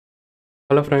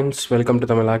Hello friends, welcome to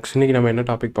தமிழ்ஹாக்ஸ். இன்றைக்கி நம்ம என்ன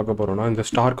டாபிக் பார்க்க போகிறோம்னா, இந்த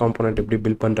ஸ்டார் காம்போனன்ட் எப்படி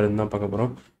பில்ட் பண்ணுறதுன்னு தான் பார்க்க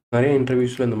போகிறோம். நிறைய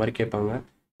இன்டர்வியூஸில் இந்த மாதிரி கேட்பாங்க.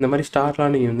 இந்த மாதிரி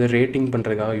ஸ்டார்லாம் நீங்கள் வந்து ரேட்டிங்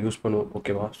பண்ணுறதுக்காக யூஸ் பண்ணுவோம்,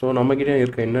 ஓகேவா? ஸோ நம்மக்கிட்ட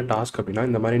இருக்க என்ன டாஸ்க் அப்படின்னா,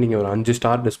 இந்த மாதிரி நீங்கள் ஒரு 5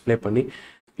 ஸ்டார் டிஸ்ப்ளே பண்ணி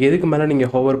எதுக்கு மேலே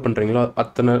நீங்கள் ஹோவர் பண்ணுறீங்களோ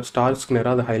அத்தனை ஸ்டார்ஸ்க்கு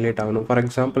நேராக அது ஹைலைட் ஆகணும். ஃபார்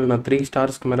எக்ஸாம்பிள், நான் 3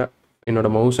 ஸ்டார்ஸ்க்கு மேலே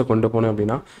என்னோடய மவுஸை கொண்டு போனேன்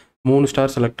அப்படின்னா 3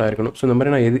 ஸ்டார் செலக்ட் ஆகிருக்கணும். ஸோ இந்த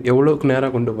மாதிரி நான் எவ்வளோக்கு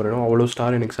நேராக கொண்டு போகிறேனோ அவ்வளோ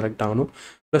ஸ்டார் எனக்கு செலக்ட் ஆகணும்.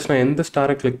 ப்ளஸ் நான் எந்த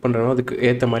ஸ்டாரை கிளிக் பண்ணுறேனோ அதுக்கு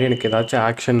ஏற்ற மாதிரி எனக்கு ஏதாச்சும்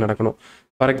ஆக்ஷன் நடக்கணும்.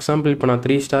 ஃபார் எக்ஸாம்பிள், இப்போ நான்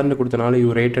 3 ஸ்டார்னு கொடுத்தனால யூ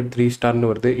ரேட்டட் 3 ஸ்டார்னு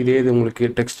வருது. இதே இது உங்களுக்கு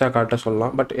டெக்ஸ்ட்டாக காட்ட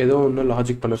சொல்லலாம், பட் ஏதோ ஒன்று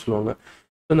லாஜிக் பண்ண சொல்லுவாங்க.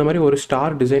 ஸோ இந்த மாதிரி ஒரு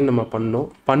ஸ்டார் டிசைன் நம்ம பண்ணோம்.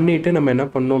 பண்ணிவிட்டு நம்ம என்ன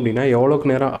பண்ணோம் அப்படின்னா, எவ்வளோக்கு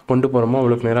நேரம் கொண்டு போகிறோமோ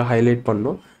அவ்வளோக்கு நேரம் ஹைலைட்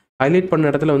பண்ணணும். ஹைலைட்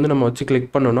பண்ண இடத்துல வந்து நம்ம வச்சு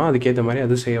கிளிக் பண்ணோன்னா அதுக்கேற்ற மாதிரி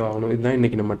அது சேவ் ஆகணும். இதுதான்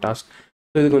இன்றைக்கி நம்ம டாஸ்க்.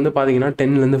 ஸோ இதுக்கு வந்து பார்த்தீங்கன்னா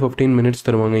 10 to 15 மினிட்ஸ்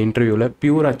தருவாங்க இன்டர்வியூவில்.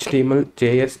 Pure HTML,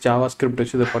 JS, Java script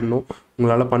வச்சு இதை பண்ணணும்.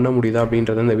 உங்களால் பண்ண முடியுதா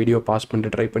அப்படின்றத இந்த வீடியோ பாஸ்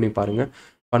பண்ணிட்டு ட்ரை பண்ணி பாருங்கள்.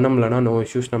 பண்ண முடியலன்னா நோ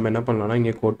இஷ்யூஸ். நம்ம என்ன பண்ணலாம்னா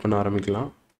இங்கே கோட் பண்ண ஆரம்பிக்கலாம்.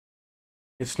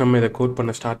 நம்ம இதை கோட்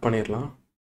பண்ண ஸ்டார்ட் பண்ணிடலாம்.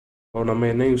 ஸோ நம்ம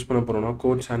என்ன யூஸ் பண்ண போகிறோம்னா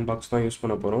கோட் சாண்ட்பாக்ஸ் தான் யூஸ்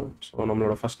பண்ண போகிறோம். ஸோ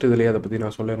நம்மளோட ஃபஸ்ட் இதுலேயே அதை பற்றி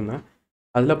நான் சொல்லியிருந்தேன்.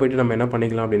 அதில் போய்ட்டு நம்ம என்ன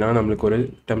பண்ணிக்கலாம் அப்படின்னா, நம்மளுக்கு ஒரு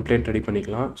டெம்ப்ளேட் ரெடி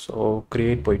பண்ணிக்கலாம். ஸோ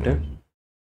க்ரியேட் போய்ட்டு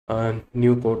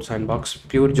new code sandbox,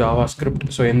 pure Java script.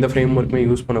 So எந்த ஃப்ரேம் ஒர்க்குமே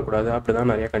யூஸ் பண்ணக்கூடாது. அப்படி தான்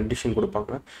நிறையா கண்டிஷன்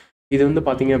கொடுப்பாங்க. இது வந்து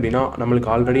பார்த்திங்க அப்படின்னா நம்மளுக்கு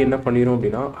ஆல்ரெடி என்ன பண்ணிடும்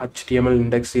அப்படின்னா HTML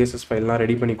இண்டெக்ஸ், CSS ஃபைல்லாம்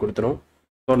ரெடி பண்ணி கொடுத்துரும்.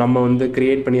 ஸோ நம்ம வந்து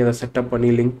க்ரியேட் பண்ணி அதை செட்டப் பண்ணி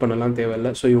லிங்க் பண்ணலாம்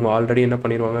தேவையில்லை. ஸோ இவங்க ஆல்ரெடி என்ன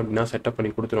பண்ணிடுவாங்க அப்படின்னா செட்டப்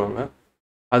பண்ணி கொடுத்துருவாங்க.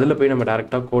 அதில் போய் நம்ம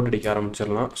டேரெக்டாக கோட் அடிக்க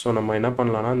ஆரம்பிச்சிடலாம். ஸோ நம்ம என்ன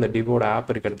பண்ணலாம்னா, இந்த டிவோட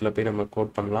ஆப் இருக்க இடத்துல போய் நம்ம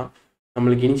கோட் பண்ணலாம்.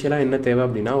 நம்மளுக்கு இனிஷியலாக என்ன தேவை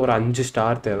அப்படின்னா ஒரு 5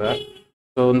 ஸ்டார் தேவை.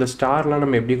 ஸோ இந்த ஸ்டார்லாம்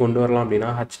நம்ம எப்படி கொண்டு வரலாம் அப்படின்னா,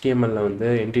 HTML வந்து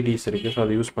என்டிட்டிஸ் இருக்குது. ஸோ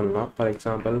அதை யூஸ் பண்ணலாம். ஃபார்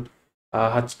எக்ஸாம்பிள்,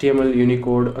 HTML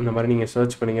யூனிகோட் அந்த மாதிரி நீங்கள்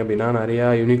சர்ச் பண்ணிங்க அப்படின்னா நிறையா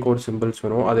யூனிகோட் சிம்பிள்ஸ்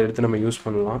வரும். அதை எடுத்து நம்ம யூஸ்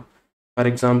பண்ணலாம்.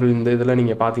 ஃபார் எக்ஸாம்பிள், இந்த இதில்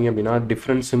நீங்கள் பார்த்தீங்க அப்படின்னா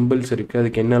டிஃப்ரெண்ட் சிம்பிள்ஸ் இருக்குது.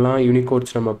 அதுக்கு என்னெல்லாம்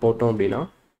யூனிகோட்ஸ் நம்ம போட்டோம் அப்படின்னா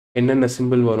என்னென்ன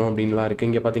சிம்பிள் வரும் அப்படின்லாம் இருக்குது.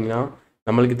 இங்கே பார்த்தீங்கன்னா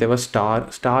நம்மளுக்கு தேவை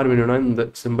ஸ்டார் வேணும்னா இந்த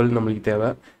சிம்பிள் நம்மளுக்கு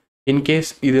தேவை. இன்கேஸ்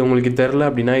இது உங்களுக்கு தெரில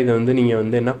அப்படின்னா இதை வந்து நீங்கள்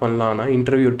வந்து என்ன பண்ணலான்னா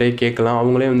இன்டர்வியூட்டே கேட்கலாம்.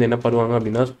 அவங்களே வந்து என்ன பண்ணுவாங்க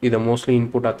அப்படின்னா இதை மோஸ்ட்லி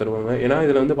இன்புட்டாக தருவாங்க. ஏன்னா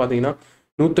இதில் வந்து பார்த்தீங்கன்னா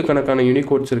நூற்றுக்கணக்கான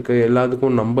யூனிகோட்ஸ் இருக்குது.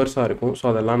 எல்லாத்துக்கும் நம்பர்ஸாக இருக்கும். ஸோ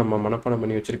அதெல்லாம் நம்ம மனப்பாடம்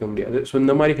பண்ணி வச்சுருக்க முடியாது. ஸோ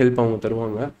இந்த மாதிரி ஹெல்ப் அவங்க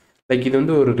தருவாங்க. லைக் இது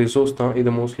வந்து ஒரு ரிசோர்ஸ் தான்.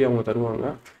 இதை மோஸ்ட்லி அவங்க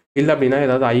தருவாங்க. இல்லை அப்படின்னா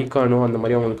ஏதாவது ஐக்கானோ அந்த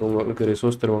மாதிரி உங்களுக்கு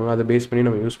ரிசோர்ஸ் தருவாங்க. அதை பேஸ் பண்ணி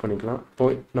நம்ம யூஸ் பண்ணிக்கலாம். இப்போ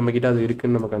நம்மக்கிட்ட அது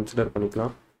இருக்குதுன்னு நம்ம கன்சிடர்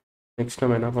பண்ணிக்கலாம். நெக்ஸ்ட்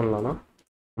நம்ம என்ன பண்ணலாம்னா,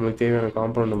 நம்மளுக்கு தேவையான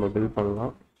காம்பவுண்ட் நம்ம பில்ட்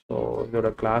பண்ணலாம். ஸோ இதோட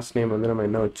கிளாஸ் நேம் வந்து நம்ம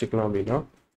என்ன வச்சுக்கலாம் அப்படின்னா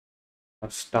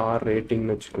ஸ்டார்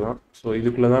ரேட்டிங்னு வச்சுக்கலாம். ஸோ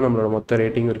இதுக்குள்ளே தான் நம்மளோட மொத்த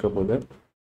ரேட்டிங் இருக்க போகுது.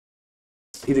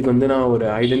 இதுக்கு வந்து நான் ஒரு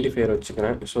ஐடென்டிஃபையர்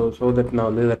வச்சுக்கிறேன். ஸோ தட் நான்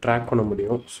வந்து இதை ட்ராக் பண்ண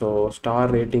முடியும். ஸோ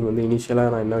ஸ்டார் ரேட்டிங் வந்து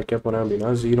இனிஷியலாக நான் என்ன வைக்க போகிறேன்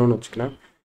அப்படின்னா 0ன்னு வச்சுக்கிறேன்.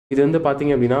 இது வந்து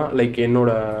பார்த்திங்க அப்படின்னா லைக்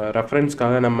என்னோட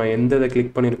ரெஃபரன்ஸ்க்காக நம்ம எந்த இதை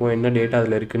கிளிக் பண்ணியிருக்கோம், என்ன டேட்டா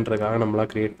அதில் இருக்குன்றதுக்காக நம்மளாக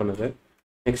க்ரியேட் பண்ணுது.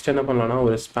 நெக்ஸ்ட் என்ன பண்ணலாம்னா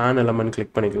ஒரு ஸ்பேன் எலமெண்ட்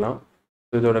கிளிக் பண்ணிக்கலாம்.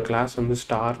 ஸோ இதோட கிளாஸ் வந்து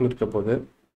ஸ்டார்னு இருக்க போகுது.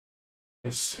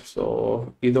 எஸ். ஸோ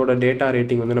இதோட டேட்டா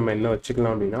ரேட்டிங் வந்து நம்ம என்ன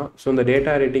வச்சுக்கலாம் அப்படின்னா, ஸோ இந்த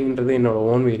டேட்டா ரேட்டிங்கிறது என்னோடய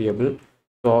ஓன் வேரியபிள்.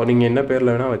 ஸோ நீங்கள் என்ன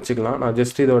பேரில் வேணால் வச்சுக்கலாம். நான்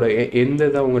ஜஸ்ட் இதோட எந்த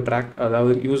இதை அவங்க ட்ராக்,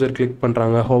 அதாவது யூசர் கிளிக்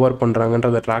பண்ணுறாங்க, ஹோவர்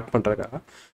பண்ணுறாங்கன்றதை ட்ராக் பண்ணுறதுக்காக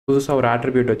புதுசாக ஒரு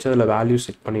ஆட்ரிபியூட் வச்சு அதில் வேல்யூ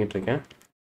செட் பண்ணிகிட்ருக்கேன்.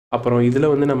 அப்புறம்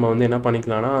இதில் வந்து நம்ம வந்து என்ன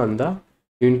பண்ணிக்கலாம்னா அந்த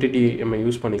யூனிட்டி நம்ம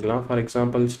யூஸ் பண்ணிக்கலாம். ஃபார்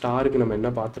எக்ஸாம்பிள், ஸ்டாருக்கு நம்ம என்ன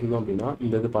பார்த்துருந்தோம் அப்படின்னா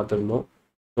இந்த இது பார்த்துருந்தோம்.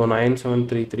 ஸோ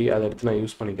 9733 அதை எடுத்து நான்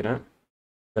யூஸ் பண்ணிக்கிறேன்.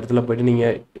 இந்த இடத்துல போய்ட்டு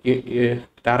நீங்கள்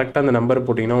டேரெக்டாக அந்த நம்பர்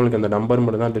போட்டிங்கன்னா உங்களுக்கு அந்த நம்பர்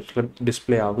மட்டும் தான்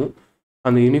டிஸ்பிளே ஆகும்.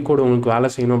 அந்த யூனிகோடு உங்களுக்கு வேலை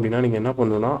செய்யணும் அப்படின்னா நீங்கள் என்ன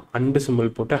பண்ணணும்னா அண்டு சிம்பிள்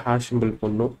போட்டு ஹேஷ் சிம்பிள்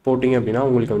போட்டிங்க அப்படின்னா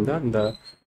உங்களுக்கு வந்து அந்த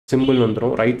சிம்பிள்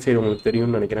வந்துடும். ரைட் சைடு உங்களுக்கு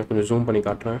தெரியும்னு நினைக்கிறேன். கொஞ்சம் ஜூம் பண்ணி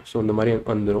காட்டுறேன். ஸோ இந்த மாதிரி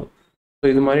வந்துடும். ஸோ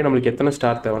இது மாதிரி நம்மளுக்கு எத்தனை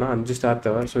ஸ்டார் தேவைன்னா 5 ஸ்டார்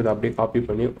தேவை. ஸோ இதை அப்படியே காப்பி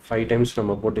பண்ணி 5 டைம்ஸ்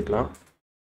நம்ம போட்டுக்கலாம்.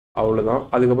 அவ்வளோதான்.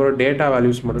 அதுக்கப்புறம் டேட்டா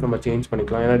வேல்யூஸ் மட்டும் நம்ம சேஞ்ச்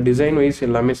பண்ணிக்கலாம். ஏன்னா டிசைன் வைஸ்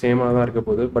எல்லாமே சேமாக தான் இருக்க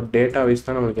போகுது. பட் டேட்டா வைஸ்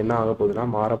தான் நம்மளுக்கு என்ன ஆக போகுதுன்னா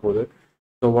மாறப்போகுது.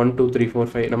 ஸோ 1 2 3 4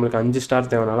 5 நம்மளுக்கு 5 ஸ்டார்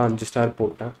தேவைனால 5 ஸ்டார்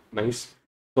போட்டேன். நைஸ்.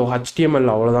 ஸோ HTML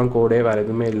அவ்வளோதான் கோடே, வேறு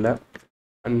எதுவுமே இல்லை.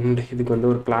 அண்ட் இதுக்கு வந்து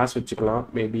ஒரு கிளாஸ் வச்சுக்கலாம்.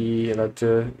 மேபி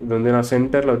ஏதாச்சும் இது வந்து நான்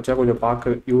சென்டரில் வச்சா கொஞ்சம்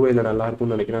பார்க்க யூஐயில்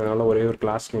நல்லாயிருக்கும்னு நினைக்கிறேன். அதனால் ஒரே ஒரு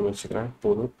கிளாஸ் நேம் வச்சுக்கிறேன்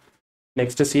போதும்.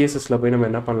 நெக்ஸ்ட்டு CSSல போய்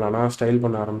நம்ம என்ன பண்ணலான்னா ஸ்டைல்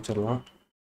பண்ண ஆரம்பிச்சிடலாம்.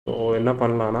 ஸோ என்ன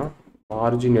பண்ணலான்னா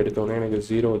மார்ஜின் எடுத்தோன்னே எனக்கு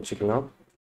 0 வச்சுக்கலாம்.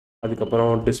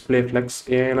 அதுக்கப்புறம் டிஸ்பிளே ஃப்ளெக்ஸ்.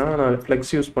 ஏன்னா நான்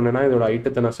ஃப்ளெக்ஸ் யூஸ் பண்ணேன்னா இதோட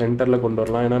ஐட்டத்தை நான் சென்டரில் கொண்டு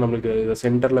வரலாம். ஏன்னா நம்மளுக்கு இதை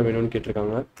சென்டரில் வேணும்னு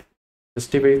கேட்டிருக்காங்க.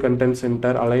 Justify content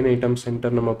centre, align item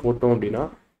centre நம்ம போட்டோம் அப்படின்னா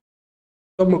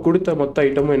நம்ம கொடுத்த மொத்த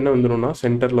ஐட்டமும் என்ன வந்துடும்னா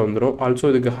சென்டரில் வந்துடும். ஆல்சோ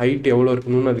இதுக்கு ஹைட் எவ்வளோ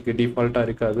இருக்கணும்னு அதுக்கு டிஃபால்ட்டாக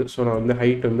இருக்காது. ஸோ நான் வந்து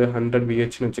ஹைட் வந்து 100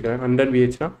 VHன்னு வச்சுக்கிறேன். 100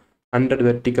 VHனா 100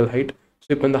 வெர்டிக்கல் ஹைட். ஸோ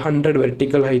இப்போ இந்த 100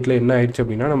 வெர்டிக்கல் ஹைட்டில் என்ன ஆயிடுச்சு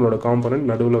அப்படின்னா நம்மளோட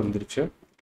காம்பனன்ட் நடுவில் வந்துருச்சு.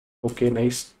 Okay,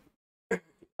 nice.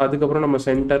 அதுக்கப்புறம் நம்ம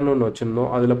சென்டர்னு ஒன்று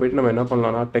வச்சுருந்தோம். அதில் போய்ட்டு நம்ம என்ன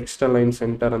பண்ணலாம்னா டெக்ஸ்ட் அலைன்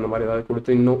சென்டர் அந்த மாதிரி ஏதாவது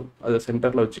கொடுத்து இன்னும் அதை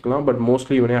சென்டரில் வச்சுக்கலாம். பட்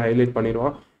மோஸ்ட்லி இவனே ஹைலைட்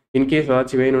பண்ணிடுவான். இன்கேஸ்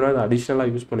ஏதாச்சும் வேணும்னா அதை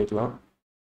அடிஷ்னலாக யூஸ் பண்ணிக்கலாம்.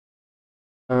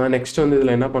 நெக்ஸ்ட் வந்து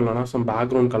இதில் என்ன பண்ணலாம்னா சம்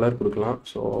பேக்ரவுண்ட் கலர் கொடுக்கலாம்.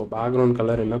 ஸோ பேக்ரவுண்ட்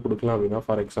கலர் என்ன கொடுக்கலாம் அப்படின்னா,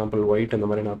 ஃபார் எக்ஸாம்பிள் ஒயிட் அந்த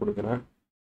மாதிரி நான் கொடுக்குறேன்.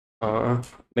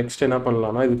 நெக்ஸ்ட் என்ன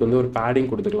பண்ணலாம்னா இதுக்கு வந்து ஒரு பேடிங்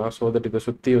கொடுத்துக்கலாம். ஸோ தட் இதை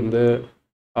சுற்றி வந்து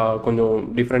கொஞ்சம்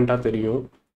டிஃப்ரெண்ட்டாக தெரியும்.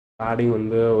 பேடிங்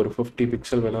வந்து ஒரு 50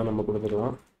 பிக்சல் வேணால் நம்ம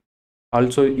கொடுத்துக்கலாம்.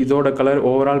 ஆல்சோ இதோட கலர்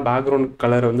ஓவரால் பேக்ரவுண்ட்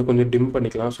கலர் வந்து கொஞ்சம் டிம்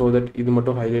பண்ணிக்கலாம். ஸோ தட் இது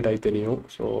மட்டும் ஹைலைட் ஆகி தெரியும்.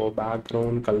 ஸோ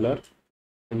பேக்ரவுண்ட் கலர்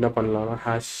என்ன பண்ணலாம்னா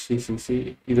 #CCC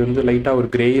இது வந்து லைட்டாக ஒரு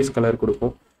கிரேயிஷ் கலர்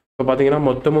கொடுக்கும். இப்போ பார்த்தீங்கன்னா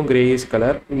மொத்தமும் கிரேயிஷ்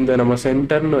கலர். இந்த நம்ம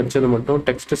சென்டர்னு வச்சது மட்டும்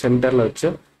டெக்ஸ்ட் சென்டரில் வச்சு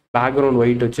பேக்ரவுண்ட்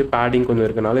ஒயிட் வச்சு பேடிங் கொஞ்சம்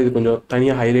இருக்கனால இது கொஞ்சம்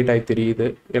தனியாக ஹைலைட் ஆகி தெரியுது.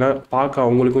 ஏன்னா பார்க்க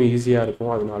அவங்களுக்கும் ஈஸியாக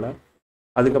இருக்கும் அதனால.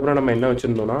 அதுக்கப்புறம் நம்ம என்ன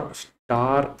வச்சுருந்தோம்னா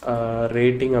ஸ்டார்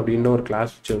ரேட்டிங் அப்படின்னு ஒரு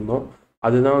கிளாஸ் வச்சுருந்தோம்.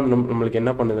 அதுதான் வந்து நம்மளுக்கு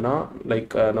என்ன பண்ணுதுன்னா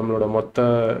லைக் நம்மளோட மொத்த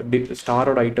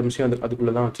ஸ்டாரோட ஐட்டம்ஸையும்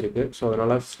அதுக்குள்ளே தான் வச்சுருக்கு. ஸோ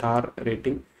அதனால் ஸ்டார்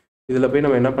ரேட்டிங் இதில் போய்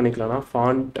நம்ம என்ன பண்ணிக்கலாம்னா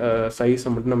ஃபாண்ட் சைஸை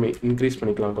மட்டும் நம்ம இன்க்ரீஸ்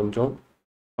பண்ணிக்கலாம் கொஞ்சம்.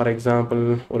 ஃபார் எக்ஸாம்பிள்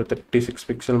ஒரு 36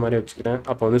 பிக்சல் மாதிரி வச்சுக்கிறேன்.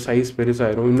 அப்போ வந்து சைஸ்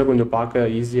பெருசாகிடும், இன்னும் கொஞ்சம் பார்க்க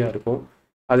ஈஸியாக இருக்கும்.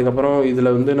 அதுக்கப்புறம்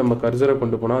இதில் வந்து நம்ம கர்சரை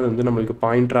கொண்டு போனால் அது வந்து நம்மளுக்கு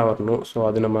பாயிண்டராக வரணும். ஸோ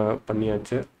அது நம்ம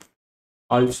பண்ணியாச்சு.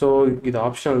 ஆல்சோ இது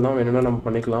ஆப்ஷனல் தான், வேணும்னா நம்ம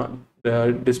பண்ணிக்கலாம்.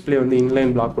 டிஸ்பிளே வந்து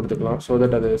இன்லைன் பிளாக் கொடுத்துக்கலாம். ஸோ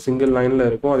தட் அது சிங்கிள் லைனில்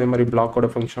இருக்கும். அதே மாதிரி பிளாக்கோட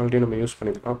ஃபங்க்ஷனாலிட்டியும் நம்ம யூஸ்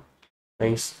பண்ணிக்கலாம்.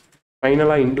 நைஸ்.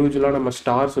 ஃபைனலாக இண்டிவிஜுவலாக நம்ம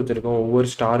ஸ்டார்ஸ் வச்சுருக்கோம். ஒவ்வொரு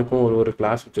ஸ்டாருக்கும் ஒரு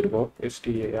கிளாஸ் வச்சுருக்கோம்.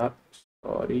 STAR.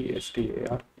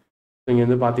 நீங்கள்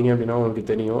வந்து பார்த்தீங்க அப்படின்னா உங்களுக்கு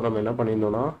தெரியும் நம்ம என்ன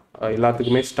பண்ணியிருந்தோம்னா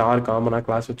எல்லாத்துக்குமே ஸ்டார் காமனாக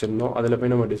கிளாஸ் வச்சுருந்தோம். அதில்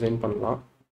போய் நம்ம டிசைன் பண்ணலாம்.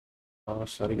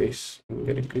 சாரி கைஸ்,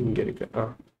 இங்கே இருக்குது.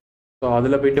 ஸோ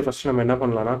அதில் போய்ட்டு ஃபஸ்ட்டு நம்ம என்ன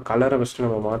பண்ணலாம்னா கலரை ஃபஸ்ட்டு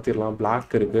நம்ம மாற்றிடலாம்.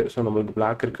 பிளாக் இருக்குது, ஸோ நம்மளுக்கு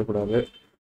பிளாக் இருக்கக்கூடாது.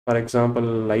 ஃபார் எக்ஸாம்பிள்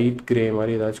லைட் கிரே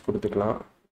மாதிரி ஏதாச்சும் கொடுத்துக்கலாம்.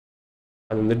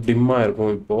 அது வந்து டிம்மாக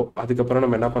இருக்கும் இப்போது. அதுக்கப்புறம்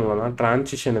நம்ம என்ன பண்ணலாம்னா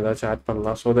ட்ரான்சிஷன் ஏதாச்சும் ஆட்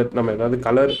பண்ணலாம். ஸோ தட் நம்ம ஏதாவது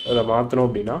கலர் அதை மாற்றணும்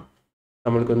அப்படின்னா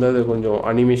நம்மளுக்கு வந்து அது கொஞ்சம்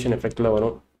அனிமேஷன் எஃபெக்டில்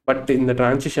வரும். பட் இந்த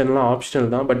ட்ரான்சிஷன்லாம்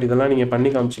ஆப்ஷனல் தான். பட் இதெல்லாம் நீங்கள் பண்ணி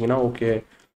காமிச்சிங்கன்னா ஓகே,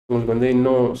 உங்களுக்கு வந்து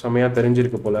இன்னும் செம்மையாக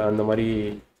தெரிஞ்சிருக்கு போல். அந்த மாதிரி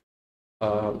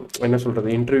என்ன சொல்கிறது,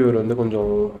 இன்டர்வியூவர் வந்து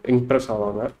கொஞ்சம் இம்ப்ரெஸ்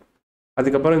ஆவாங்க.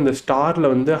 அதுக்கப்புறம் இந்த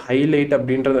ஸ்டாரில் வந்து ஹைலைட்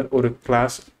அப்படின்ற ஒரு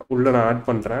கிளாஸ் உள்ளே நான் ஆட்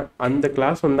பண்ணுறேன். அந்த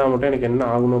கிளாஸ் வந்தால் மட்டும் எனக்கு என்ன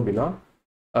ஆகணும் அப்படின்னா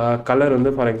கலர்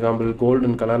வந்து ஃபார் எக்ஸாம்பிள்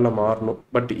கோல்டன் கலரில் மாறணும்.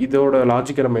 பட் இதோட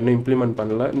லாஜிக்கை நம்ம இன்னும் இம்ப்ளிமெண்ட்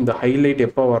பண்ணல. இந்த ஹைலைட்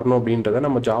எப்போ வரணும் அப்படின்றத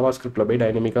நம்ம ஜாவா ஸ்கிரிப்டில் போய்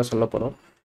டைனமிக்காக சொல்ல போகிறோம்.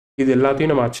 இது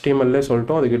எல்லாத்தையும் நம்ம HTML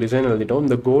சொல்லிட்டோம், அதுக்கு டிசைன் எழுதிட்டோம்.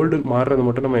 இந்த கோல்டு மாறுறது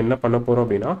மட்டும் நம்ம என்ன பண்ண போகிறோம்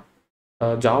அப்படின்னா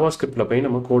ஜாவா ஸ்கிரிப்டில் போய்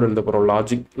நம்ம கோட் எழுத போகிறோம்.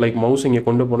 லாஜிக் லைக் மவுஸ் இங்கே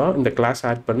கொண்டு போனால் இந்த கிளாஸ்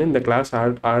ஆட் பண்ணி, இந்த கிளாஸ்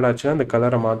ஆட் ஆச்சுன்னா அந்த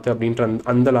கலரை மாற்று அப்படின்ற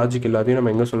அந்த லாஜிக் எல்லாத்தையும்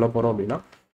நம்ம எங்கே சொல்ல போகிறோம் அப்படின்னா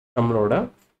நம்மளோட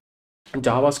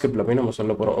ஜாவா ஸ்கிரிப்டில் போய் நம்ம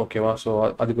சொல்ல போகிறோம். ஓகேவா? ஸோ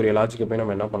அதுக்குரிய லாஜிக்கை போய்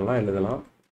நம்ம என்ன பண்ணலாம், எழுதலாம்.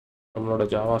 நம்மளோட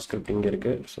ஜாவா ஸ்கிரிப்ட் இங்கே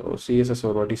இருக்குது. ஸோ CSS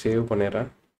ஒரு வாட்டி சேவ் பண்ணிடுறேன்.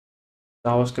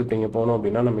 ஜாவா ஸ்கிரிப்ட் இங்கே போனோம்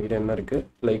அப்படின்னா நம்மக்கிட்ட என்ன இருக்குது,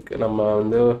 லைக் நம்ம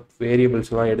வந்து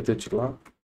வேரியபிள்ஸ்லாம் எடுத்து வச்சுக்கலாம்.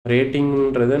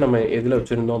 ரேட்டிங்கிறது நம்ம எதில்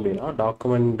வச்சுருந்தோம் அப்படின்னா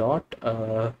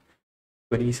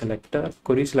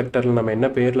document.query செலக்டரில் நம்ம என்ன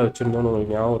பேரில் வச்சுருந்தோம்னு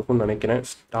உங்களுக்கு ஞாபகம் இருக்கும்னு நினைக்கிறேன்.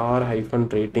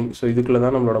 *-rating. ஸோ இதுக்குள்ளே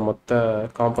தான் நம்மளோட மொத்த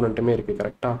காம்பனண்ட்டுமே இருக்குது.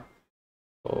 கரெக்டாக?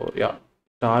 So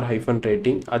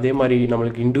 *-rating. அதே மாதிரி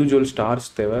நம்மளுக்கு இண்டிவிஜுவல் ஸ்டார்ஸ்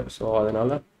தேவை. ஸோ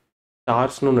அதனால்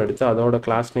ஸ்டார்ஸ்னு ஒன்று எடுத்து அதோட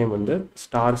கிளாஸ் நேம் வந்து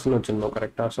ஸ்டார்ஸ்னு வச்சுருந்தோம்.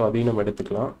 கரெக்டாக? ஸோ அதையும் நம்ம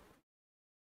எடுத்துக்கலாம்.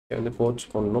 வந்து கோட்ஸ்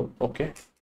பண்ணணும். ஓகே.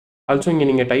 ஆல்சோ இங்கே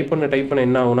நீங்கள் டைப் பண்ண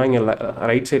என்ன ஆகுனா இங்கே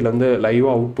ரைட் சைடில் வந்து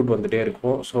லைவாக அவுட்புட் வந்துகிட்டே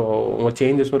இருக்கும். ஸோ உங்கள்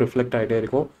சேஞ்சஸும் ரிஃப்ளெக்ட் ஆகிட்டே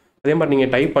இருக்கும். அதே மாதிரி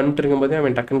நீங்கள் டைப் பண்ணிட்டு இருக்கும்போதே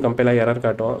அவன் டக்குன்னு கம்பெயிலாக எரர்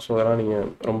காட்டுவான். ஸோ அதெல்லாம் நீங்கள்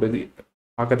ரொம்ப இது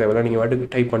பார்க்க தேவையில்ல, நீங்கள் வாட்டுக்கு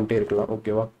டைப் பண்ணிட்டே இருக்கலாம்.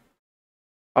 ஓகேவா?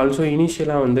 ஆல்சோ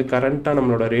இனிஷியலாக வந்து கரண்ட்டாக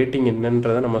நம்மளோட ரேட்டிங்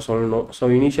என்னன்றதை நம்ம சொல்லணும். ஸோ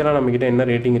இனிஷியலாக நம்மக்கிட்ட என்ன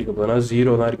ரேட்டிங் இருக்க போதுன்னா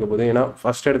 0 தான் இருக்க போகுது. ஏன்னா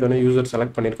ஃபஸ்ட் எடுத்தோடனே யூசர்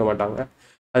செலக்ட் பண்ணியிருக்க மாட்டாங்க.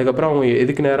 அதுக்கப்புறம் அவங்க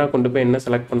எதுக்கு நேராக கொண்டு போய் என்ன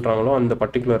செலக்ட் பண்ணுறாங்களோ அந்த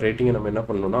பர்டிகுலர் ரேட்டிங்கை நம்ம என்ன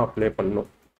பண்ணணும்னா அப்ளை பண்ணணும்.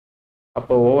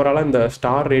 அப்போ ஓவராலாக இந்த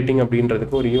ஸ்டார் ரேட்டிங்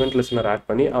அப்படின்றதுக்கு ஒரு ஈவெண்ட் லிஸ்னர் ஆட்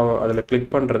பண்ணி அவன் அதில்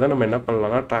கிளிக் பண்ணுறதை நம்ம என்ன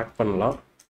பண்ணலாம்னா ட்ராக் பண்ணலாம்.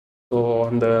 ஸோ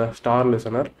அந்த ஸ்டார்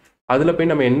லிசனர் அதில் போய்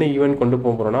நம்ம என்ன ஈவெண்ட் கொண்டு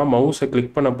போக போகிறோம்னா மவுஸை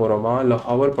கிளிக் பண்ண போகிறோமா இல்லை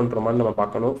ஹவர் பண்ணுறோமான்னு நம்ம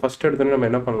பார்க்கணும். ஃபஸ்ட் எடுத்தோடனே நம்ம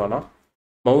என்ன பண்ணலாம்னா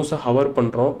மவுஸை ஹவர்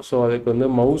பண்ணுறோம். ஸோ அதுக்கு வந்து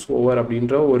மவுஸ் ஓவர்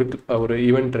அப்படின்ற ஒரு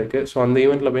ஈவெண்ட் இருக்குது. ஸோ அந்த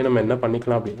ஈவெண்ட்டில் போய் நம்ம என்ன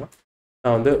பண்ணிக்கலாம் அப்படின்னா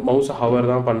நான் வந்து மவுஸை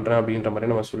ஹவர் தான் பண்ணுறேன் அப்படின்ற மாதிரி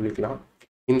நம்ம சொல்லிக்கலாம்.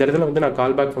 இந்த இடத்துல வந்து நான்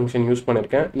கால்பேக் ஃபங்க்ஷன் யூஸ்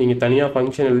பண்ணியிருக்கேன். நீங்கள் தனியாக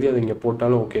ஃபங்க்ஷன் எழுதி அது இங்கே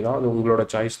போட்டாலும் ஓகே தான், அது உங்களோட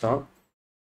சாய்ஸ் தான்.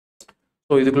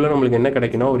 ஸோ இதுக்குள்ளே நம்மளுக்கு என்ன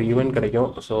கிடைக்குன்னா ஒரு ஈவெண்ட் கிடைக்கும்.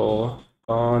 ஸோ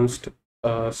கான்ஸ்ட்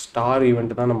ஸ்டார்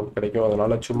ஈவெண்ட் தான் நமக்கு கிடைக்கும்.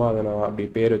 அதனால் சும்மா அதை நான் அப்படி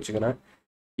பேர் வச்சுக்கிறேன்.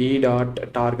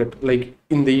 E.target லைக்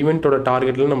இந்த ஈவெண்ட்டோட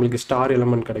டார்கெட்டில் நம்மளுக்கு ஸ்டார்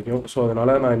எலமெண்ட் கிடைக்கும். ஸோ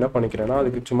அதனால் நான் என்ன பண்ணிக்கிறேன்னா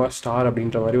அதுக்கு சும்மா ஸ்டார்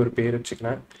அப்படின்ற மாதிரி ஒரு பேர்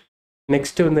வச்சுக்கிறேன்.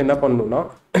 நெக்ஸ்ட்டு வந்து என்ன பண்ணணும்னா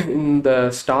இந்த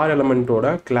ஸ்டார் எலமெண்ட்டோட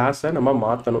கிளாஸை நம்ம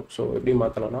மாற்றணும். ஸோ எப்படி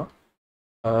மாற்றலாம்னா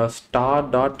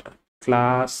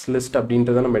star.class list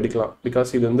அப்படின்றத நம்ம எடுக்கலாம். பிகாஸ்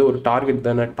இது வந்து ஒரு டார்கெட்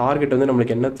தானே. டார்கெட் வந்து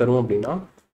நம்மளுக்கு என்ன தரும் அப்படின்னா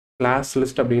கிளாஸ்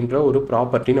லிஸ்ட் அப்படின்ற ஒரு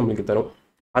ப்ராப்பர்ட்டி நம்மளுக்கு தரும்.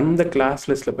 அந்த கிளாஸ்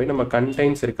லிஸ்ட்டில் போய் நம்ம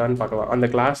கண்டெய்ன்ஸ் இருக்கான்னு பார்க்கலாம். அந்த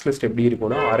கிளாஸ் லிஸ்ட் எப்படி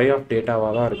இருக்கும்னா அரே ஆஃப்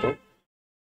டேட்டாவாக தான் இருக்கும்.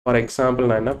 ஃபார் எக்ஸாம்பிள்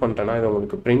நான் என்ன பண்ணுறேன்னா இதை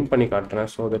உங்களுக்கு பிரிண்ட் பண்ணி காட்டுறேன்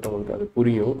ஸோ தட் உங்களுக்கு அது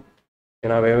புரியும்.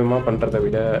 ஏன்னா வேகமாக பண்ணுறதை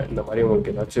விட இந்த மாதிரி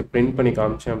உங்களுக்கு ஏதாச்சும் பிரிண்ட் பண்ணி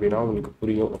காமிச்சேன் அப்படின்னா உங்களுக்கு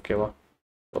புரியும். ஓகேவா?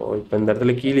 ஸோ இப்போ இந்த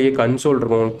இடத்துல கீழேயே கன்சோல்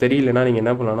இருக்கும். உங்களுக்கு தெரியலனா நீங்கள்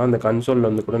என்ன பண்ணலாம்னா அந்த கன்சோலில்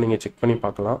வந்து கூட நீங்கள் செக் பண்ணி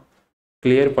பார்க்கலாம்.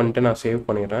 கிளியர் பண்ணிட்டு நான் சேவ்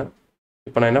பண்ணிடுறேன்.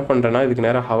 இப்போ நான் என்ன பண்ணுறேன்னா இதுக்கு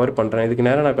நேராக ஹவர் பண்ணுறேன். இதுக்கு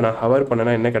நேரம் நான் ஹவர்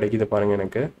பண்ணேன்னா என்ன கிடைக்குது பாருங்கள்.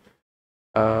 எனக்கு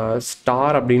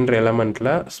ஸ்டார் அப்படின்ற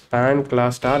எலமெண்ட்டில் span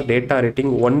class star data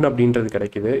rating 1 அப்படின்றது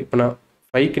கிடைக்குது. இப்போ நான்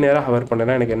 5க்கு நேராக ஹவர்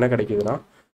பண்ணேன்னா எனக்கு என்ன கிடைக்குதுன்னா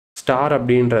ஸ்டார்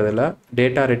அப்படின்றதில்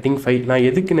டேட்டா ரேட்டிங் 5. நான்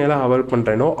எதுக்கு நேராக ஹவர்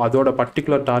பண்ணுறேனோ அதோட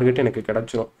பர்டிகுலர் டார்கெட் எனக்கு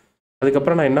கிடச்சிரும்.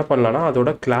 அதுக்கப்புறம் நான் என்ன பண்ணலான்னா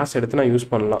அதோட கிளாஸ் எடுத்து நான்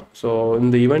யூஸ் பண்ணலாம். ஸோ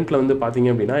இந்த ஈவெண்ட்டில் வந்து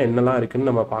பார்த்தீங்க அப்படின்னா என்னெல்லாம்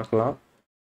இருக்குதுன்னு நம்ம பார்க்கலாம்.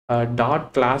 டாட்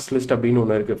கிளாஸ் லிஸ்ட் அப்படின்னு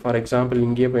ஒன்று இருக்குது. ஃபார் எக்ஸாம்பிள்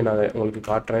இங்கேயே போய் நான் உங்களுக்கு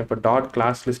காட்டுறேன். இப்போ டாட்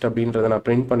கிளாஸ் லிஸ்ட் அப்படின்றத நான்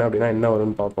பிரிண்ட் பண்ணேன் அப்படின்னா என்ன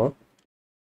வரும்னு பார்ப்போம்.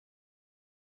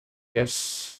 எஸ்,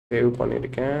 சேவ்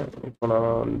பண்ணியிருக்கேன். இப்போ நான்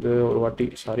வந்து ஒரு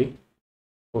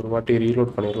வாட்டி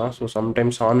ரீலோட் பண்ணிடலாம். ஸோ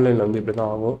சம்டைம்ஸ் ஆன்லைனில் வந்து இப்படி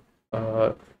தான் ஆகும்.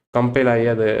 கம்பைல் ஆகி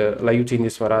அது லைவ்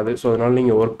சேஞ்சஸ் வராது. ஸோ அதனால்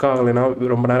நீங்கள் ஒர்க் ஆகலைன்னா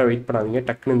ரொம்ப நேரம் வெயிட் பண்ணாதீங்க,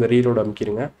 டக்குன்னு இந்த ரீலோட்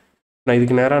அமைக்கிறீங்க. நான்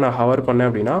இதுக்கு நேராக நான் ஹவர் பண்ணேன்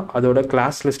அப்படின்னா அதோட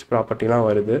கிளாஸ் லிஸ்ட் ப்ராப்பர்ட்டிலாம்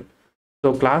வருது. ஸோ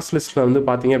கிளாஸ் லிஸ்ட்டில் வந்து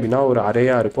பார்த்தீங்க அப்படின்னா ஒரு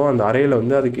அரேயாக இருக்கும். அந்த அரேயில்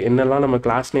வந்து அதுக்கு என்னெல்லாம் நம்ம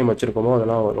கிளாஸ் நேம் வச்சுருக்கோமோ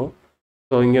அதெல்லாம் வரும்.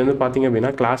 ஸோ இங்கே வந்து பார்த்தீங்க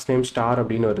அப்படின்னா கிளாஸ் நேம் ஸ்டார்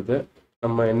அப்படின்னு வருது.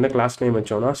 நம்ம என்ன கிளாஸ் நேம்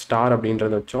வச்சோம்னா ஸ்டார்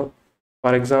அப்படின்றத வச்சோம்.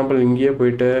 ஃபார் எக்ஸாம்பிள் இங்கேயே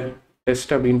போயிட்டு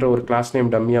டெஸ்ட் அப்படின்ற ஒரு கிளாஸ்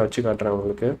நேம் டம்மியாக வச்சு காட்டுறேன்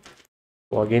உங்களுக்கு.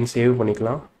 அகெயின் சேவ்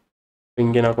பண்ணிக்கலாம்.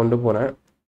 இங்கே நான் கொண்டு போகிறேன்.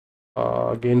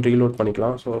 அகெயின் ரீலோட்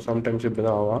பண்ணிக்கலாம். ஸோ சம்டைம்ஸ் இப்படி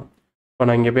தான் ஆகும். இப்போ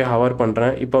நான் இங்கே போய் ஹவர்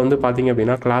பண்ணுறேன். இப்போ வந்து பார்த்தீங்க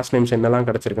அப்படின்னா கிளாஸ் நேம்ஸ் என்னெல்லாம்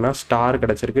கிடச்சிருக்குன்னா ஸ்டார்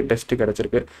கிடச்சிருக்கு, டெஸ்ட்டு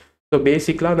கிடச்சிருக்கு. ஸோ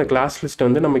பேசிக்கலாக அந்த கிளாஸ் லிஸ்ட்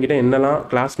வந்து நம்மக்கிட்ட என்னெல்லாம்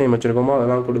கிளாஸ் நேம் வச்சுருக்கோமோ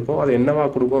அதெல்லாம் கொடுக்கும். அது என்னவா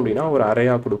கொடுக்கும் அப்படின்னா ஒரு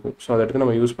அரேயாக கொடுக்கும். ஸோ அதை எடுத்து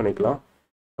நம்ம யூஸ் பண்ணிக்கலாம்.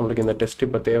 நம்மளுக்கு இந்த டெஸ்ட்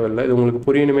இப்போ தேவையில்லை. இது உங்களுக்கு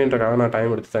புரியணுமேன்றக்காக நான்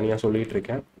டைம் எடுத்து தனியாக சொல்லிகிட்டு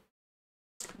இருக்கேன்.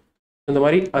 இந்த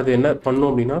மாதிரி அது என்ன பண்ணும்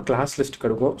அப்படின்னா கிளாஸ் லிஸ்ட்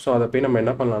கிடைக்கும். ஸோ அதை போய் நம்ம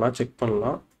என்ன பண்ணலாம்னா செக்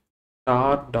பண்ணலாம்.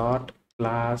 Star dot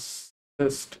class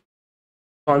list.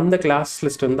 அந்த கிளாஸ்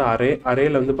லிஸ்ட் வந்து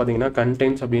அரேல வந்து பார்த்தீங்கன்னா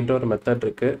கண்டெய்ன்ஸ் அப்படின்ற ஒரு மெத்தட்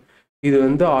இருக்குது. இது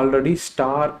வந்து ஆல்ரெடி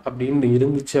ஸ்டார் அப்படின்னு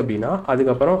இருந்துச்சு அப்படின்னா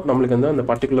அதுக்கப்புறம் நம்மளுக்கு வந்து அந்த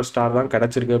பர்டிகுலர் ஸ்டார் தான்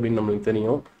கிடச்சிருக்கு அப்படின்னு நம்மளுக்கு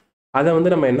தெரியும். அதை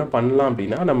வந்து நம்ம என்ன பண்ணலாம்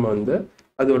அப்படின்னா நம்ம வந்து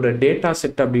அதோட டேட்டா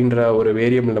செட் அப்படின்ற ஒரு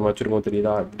வேரியபிள் நம்ம வச்சுருக்கோம்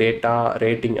தெரியுதா, டேட்டா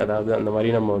ரேட்டிங். அதாவது அந்த மாதிரி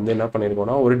நம்ம வந்து என்ன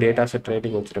பண்ணியிருக்கோம்னா ஒரு டேட்டா செட்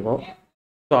ரேட்டிங் வச்சுருக்கோம்.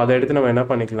 ஸோ அதை எடுத்து நம்ம என்ன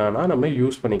பண்ணிக்கலாம்னா நம்ம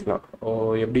யூஸ் பண்ணிக்கலாம்.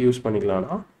 எப்படி யூஸ்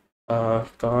பண்ணிக்கலாம்னா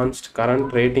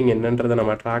கரண்ட் ரேட்டிங் என்னன்றதை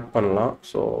நம்ம ட்ராக் பண்ணலாம்.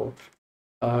 ஸோ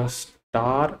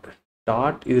ஸ்டார்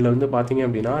டாட் இதில் வந்து பார்த்தீங்க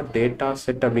அப்படின்னா டேட்டா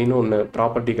செட் அப்படின்னு ஒன்று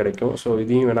ப்ராப்பர்ட்டி கிடைக்கும். ஸோ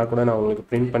இதையும் வேணால் கூட நான் உங்களுக்கு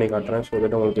பிரிண்ட் பண்ணி காட்டுறேன். ஸோ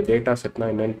தட் உங்களுக்கு டேட்டா செட்னா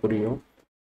என்னன்னு புரியும்.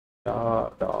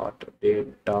 டாட்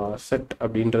டேட்டா செட்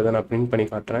அப்படின்றத நான் பிரிண்ட் பண்ணி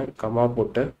காட்டுறேன். கமா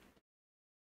போட்டு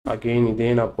அகெயின்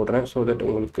இதே நான் போடுறேன். ஸோ தட்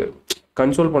உங்களுக்கு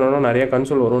கன்சோல் பண்ணோன்னா நிறைய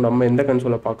கன்சோல் வரும். நம்ம எந்த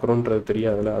கன்சோலை பார்க்குறோன்றது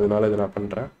தெரியாதுல்ல, அதனால இதை நான்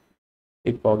பண்ணுறேன்.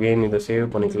 இப்போ அகெயின் இதை சேவ்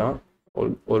பண்ணிக்கலாம்.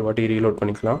 ஒரு வாட்டி ரீலோட்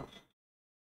பண்ணிக்கலாம்.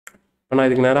 இப்போ நான்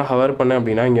இதுக்கு நேராக ஹவர் பண்ணேன்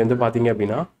அப்படின்னா இங்கே வந்து பார்த்தீங்க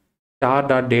அப்படின்னா ஸ்டார்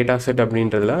டாட் டேட்டா செட்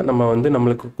அப்படின்றதுல நம்ம வந்து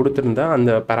நம்மளுக்கு கொடுத்துருந்த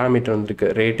அந்த பேராமீட்டர் வந்துருக்கு,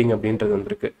 ரேட்டிங் அப்படின்றது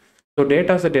வந்துருக்கு. ஸோ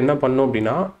டேட்டா செட் என்ன பண்ணோம்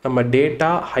அப்படின்னா நம்ம டேட்டா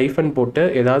ஹைஃபன் போட்டு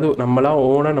ஏதாவது நம்மளாம்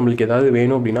ஓனாக நம்மளுக்கு ஏதாவது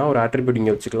வேணும் அப்படின்னா ஒரு ஆட்ரிபியூட்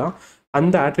இங்கே வச்சுக்கலாம்.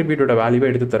 அந்த ஆட்ரிபியூட்டோட வேல்யூவை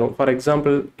எடுத்து தரும். ஃபார்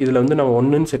எக்ஸாம்பிள் இதில் வந்து நான்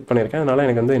 1ன்னு செட் பண்ணியிருக்கேன். அதனால்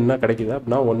எனக்கு வந்து என்ன கிடைக்குது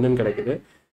அப்படின்னா 1ன்னு கிடைக்குது.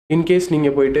 இன்கேஸ்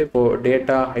நீங்கள் போயிட்டு இப்போது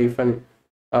டேட்டா ஹைஃபன்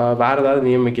வேறு ஏதாவது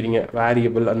நேம் வைக்கிறீங்க,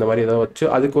 வேரியபிள் அந்த மாதிரி ஏதாவது வச்சு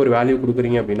அதுக்கு ஒரு வேல்யூ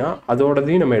கொடுக்குறீங்க அப்படின்னா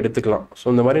அதோடதையும் நம்ம எடுத்துக்கலாம். ஸோ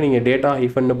இந்த மாதிரி நீங்கள் டேட்டா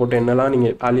ஹைஃபன்னு போட்டு என்னெல்லாம்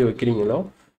நீங்கள் வேல்யூ வைக்கிறீங்களோ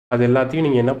அது எல்லாத்தையும்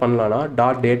நீங்கள் என்ன பண்ணலான்னா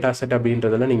டாட் டேட்டா செட்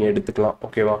அப்படின்றதில் நீங்கள் எடுத்துக்கலாம்.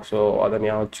 ஓகேவா? ஸோ அதை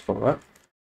ஞாபகம் வச்சுக்கோங்க.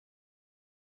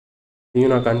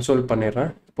 இதையும் நான் கன்சோல் பண்ணிடுறேன்.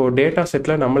 இப்போது டேட்டா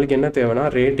செட்டில் நம்மளுக்கு என்ன தேவைன்னா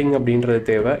ரேட்டிங் அப்படின்றது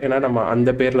தேவை. ஏன்னா நம்ம அந்த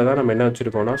பேரில் தான் நம்ம என்ன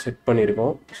வச்சுருக்கோம்னா செட்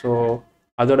பண்ணியிருக்கோம். ஸோ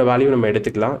அதோட வேல்யூ நம்ம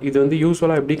எடுத்துக்கலாம். இது வந்து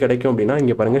யூஸ்வலாக எப்படி கிடைக்கும் அப்படின்னா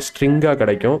இங்கே பாருங்கள் ஸ்ட்ரிங்காக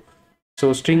கிடைக்கும். ஸோ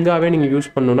ஸ்ட்ரிங்காகவே நீங்கள்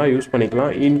யூஸ் பண்ணணுன்னா யூஸ்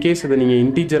பண்ணிக்கலாம். இன்கேஸ் இதை நீங்கள்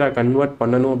இன்டீஜராக கன்வெர்ட்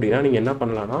பண்ணணும் அப்படின்னா நீங்கள் என்ன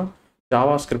பண்ணலான்னா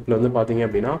ஜாவா ஸ்கிரிப்டில் வந்து பார்த்தீங்க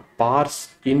அப்படின்னா பார்ஸ்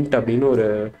இன்ட் அப்படின்னு ஒரு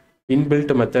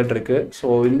இன்பில்ட் மெத்தட் இருக்குது. ஸோ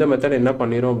இந்த மெத்தட் என்ன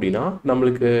பண்ணிடும் அப்படின்னா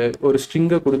நம்மளுக்கு ஒரு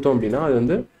ஸ்ட்ரிங்கை கொடுத்தோம் அப்படின்னா அது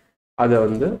வந்து அதை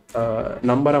வந்து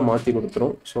நம்பராக மாற்றி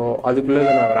கொடுத்துரும். ஸோ அதுக்குள்ளே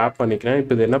நான் ரேப் பண்ணிக்கிறேன்.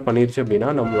 இப்போ இது என்ன பண்ணிருச்சு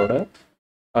அப்படின்னா நம்மளோட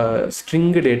ஸ்ட்ரிங்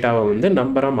டேட்டாவை வந்து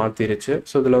நம்பராக மாற்றிருச்சு.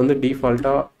 ஸோ இதில் வந்து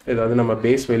டிஃபால்ட்டாக ஏதாவது நம்ம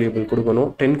பேஸ் வேரியபிள்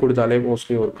கொடுக்கணும். 10 கொடுத்தாலே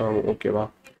மோஸ்ட்லி ஒர்க் ஆகும். ஓகேவா?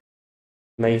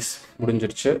 நைஸ்,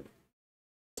 முடிஞ்சிருச்சு.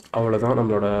 அவ்வளோதான்,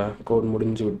 நம்மளோட கோட்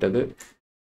முடிஞ்சு விட்டது.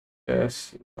 எஸ்,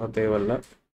 தேவையில்லை.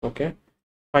 ஓகே,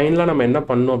 ஃபைனலாக நம்ம என்ன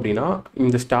பண்ணோம் அப்படின்னா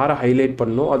இந்த ஸ்டாரை ஹைலைட்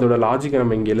பண்ணணும். அதோட லாஜிக்கை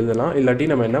நம்ம இங்கே எழுதலாம். இல்லாட்டி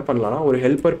நம்ம என்ன பண்ணலாம்னா ஒரு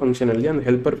ஹெல்ப்பர் ஃபங்க்ஷன் எழுதி அந்த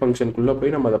ஹெல்ப்பர் ஃபங்க்ஷனுக்குள்ளே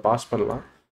போய் நம்ம அதை பாஸ் பண்ணலாம்.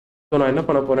 ஸோ நான் என்ன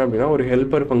பண்ண போகிறேன் அப்படின்னா ஒரு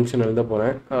ஹெல்ப்பர் ஃபங்க்ஷன் எழுத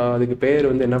போகிறேன். அதுக்கு பேர்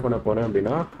வந்து என்ன பண்ண போகிறேன்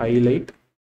அப்படின்னா ஹைலைட்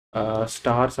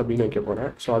ஸ்டார்ஸ் அப்படின்னு வைக்க போகிறேன்.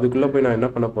 ஸோ அதுக்குள்ளே போய் நான் என்ன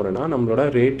பண்ண போகிறேன்னா நம்மளோட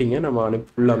ரேட்டிங்கை நம்ம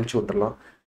ஃபுல்லாக அனுப்பிச்சி விட்டுறலாம்.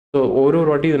 ஸோ ஒரு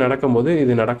வாட்டி இது நடக்கும்போது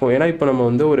இது நடக்கும். ஏன்னா இப்போ நம்ம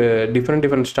வந்து ஒரு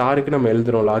டிஃப்ரெண்ட் ஸ்டாருக்கு நம்ம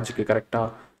எழுதுகிறோம் லாஜிக்கு கரெக்டாக.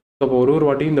 ஸோ இப்போ ஒரு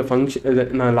வாட்டி இந்த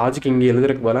ஃபங்க்ஷன் நான் லாஜிக் இங்கே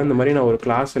எழுதுறதுக்கு பதிலாக இந்த மாதிரி நான் ஒரு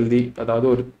கிளாஸ் எழுதி, அதாவது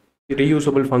ஒரு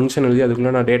ரீயூசபிள் ஃபங்க்ஷன் எழுதி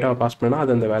அதுக்குள்ளே நான் டேட்டாவை பாஸ் பண்ணால்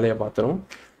அது அந்த வேலையை பார்த்துரும்.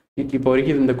 இப்போ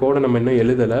வரைக்கும் இந்த கோடை நம்ம இன்னும்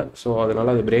எழுதலை. ஸோ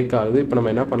அதனால் அது பிரேக் ஆகுது. இப்போ நம்ம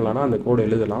என்ன பண்ணலாம்னா அந்த கோடை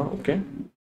எழுதலாம். ஓகே,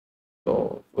 ஸோ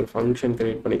ஒரு ஃபங்க்ஷன்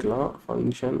க்ரியேட் பண்ணிக்கலாம்.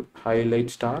 Function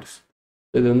highlight stars.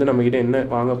 இது வந்து நம்மக்கிட்ட என்ன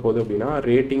வாங்க போகுது அப்படின்னா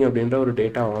ரேட்டிங் அப்படின்ற ஒரு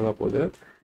டேட்டா வாங்க போகுது.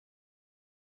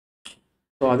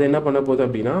 ஸோ அது என்ன பண்ண போகுது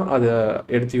அப்படின்னா அதை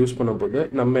எடுத்து யூஸ் பண்ண போகுது.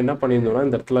 நம்ம என்ன பண்ணியிருந்தோம்னா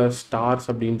இந்த இடத்துல ஸ்டார்ஸ்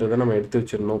அப்படின்றத நம்ம எடுத்து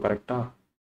வச்சிடணும் கரெக்டாக.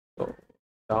 ஸோ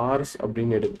ஸ்டார்ஸ்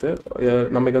அப்படின்னு எடுத்து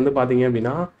நமக்கு வந்து பார்த்தீங்க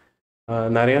அப்படின்னா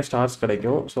நிறையா ஸ்டார்ஸ்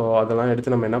கிடைக்கும். ஸோ அதெல்லாம்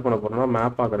எடுத்து நம்ம என்ன பண்ண போகிறோம்னா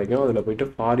மேப்பாக கிடைக்கும். அதில் போயிட்டு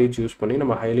ஃபார் ஈச் யூஸ் பண்ணி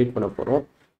நம்ம ஹைலைட் பண்ண போகிறோம்.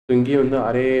 ஸோ இங்கேயும் வந்து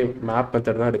அரே மேப்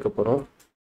மெத்தட் தான் எடுக்க போகிறோம்.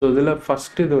 ஸோ இதில்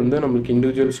ஃபஸ்ட்டு இது வந்து நம்மளுக்கு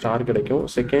இண்டிவிஜுவல் ஸ்டார் கிடைக்கும்.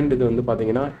 செகண்ட் இது வந்து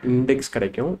பார்த்தீங்கன்னா இண்டெக்ஸ்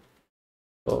கிடைக்கும்.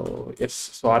 ஸோ எஸ்,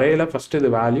 ஸோ அரேயில் ஃபஸ்ட்டு இது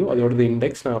வேல்யூ, அதோடது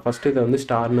இண்டெக்ஸ். நான் ஃபஸ்ட்டு இதை வந்து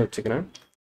ஸ்டார்னு வச்சுக்கிறேன்.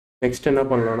 நெக்ஸ்ட் என்ன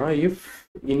பண்ணலாம்னா if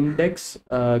index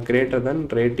greater than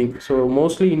rating. So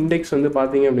mostly index வந்து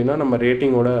பார்த்தீங்க அப்படின்னா நம்ம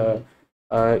ரேட்டிங்கோட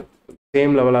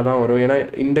சேம் லெவலாக தான் வரும். ஏன்னா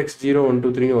இண்டெக்ஸ் 0 1 2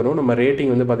 3 வரும். நம்ம ரேட்டிங்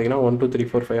வந்து பார்த்தீங்கன்னா 1 2 3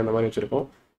 4 5 அந்த மாதிரி வச்சுருக்கோம்.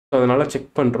 ஸோ அதனால் செக்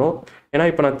பண்ணுறோம். ஏன்னா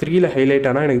இப்போ நான் 3ல் ஹைலைட்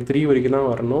ஆனால் எனக்கு 3 வரைக்கும் தான்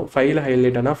வரணும். 5ல்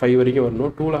ஹைலைட் ஆனால் 5 வரைக்கும்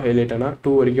வரணும். 2ல் ஹைலைட் ஆனால்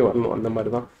 2 வரைக்கும் வரணும். அந்த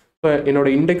மாதிரி தான். ஸோ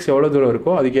என்னோடய இண்டெக்ஸ் எவ்வளோ தூரம்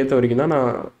இருக்கோ அதுக்கேற்ற வரைக்கும் தான் நான்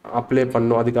அப்ளை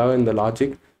பண்ணணும். அதுக்காக இந்த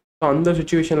லாஜிக். ஸோ அந்த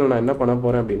சுச்சுவேஷனில் நான் என்ன பண்ண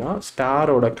போகிறேன் அப்படின்னா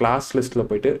ஸ்டாரோட கிளாஸ் லிஸ்ட்டில்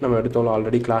போயிட்டு நம்ம எடுத்தோம்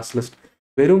ஆல்ரெடி கிளாஸ் லிஸ்ட்.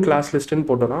 வெறும் கிளாஸ் லிஸ்ட்டுன்னு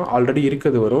போட்டோம்னா ஆல்ரெடி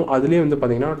இருக்கிறது வரும். அதுலேயே வந்து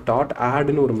பார்த்தீங்கன்னா டாட்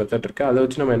ஆட்னு ஒரு மெத்தட் இருக்குது. அதை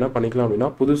வச்சு நம்ம என்ன பண்ணிக்கலாம் அப்படின்னா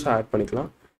புதுசாக ஆட் பண்ணிக்கலாம்.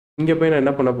 இங்கே போய் நான்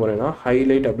என்ன பண்ண போகிறேன்னா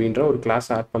ஹைலைட் அப்படின்ற ஒரு கிளாஸ்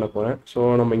ஆட் பண்ண போகிறேன். ஸோ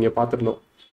நம்ம இங்கே பார்த்துருந்தோம்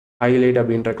ஹைலைட்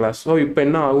அப்படின்ற கிளாஸ். ஸோ இப்போ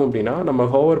என்ன ஆகும் அப்படின்னா நம்ம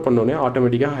ஹோவர் பண்ணோன்னே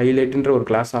ஆட்டோமேட்டிக்காக ஹைலைட்டுன்ற ஒரு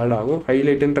கிளாஸ் ஆட் ஆகும்.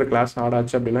 ஹைலைட்டுன்ற கிளாஸ் ஆட்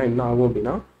ஆச்சு அப்படின்னா என்ன ஆகும்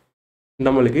அப்படின்னா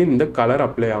நம்மளுக்கு இந்த கலர்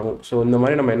அப்ளை ஆகும். ஸோ இந்த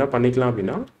மாதிரி நம்ம என்ன பண்ணிக்கலாம்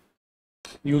அப்படின்னா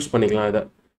யூஸ் பண்ணிக்கலாம்.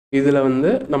 இதில் வந்து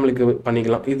நம்மளுக்கு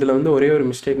பண்ணிக்கலாம். இதில் வந்து ஒரே ஒரு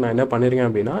மிஸ்டேக் நான் என்ன பண்ணியிருக்கேன்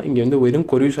அப்படின்னா இங்கே வந்து வெறும்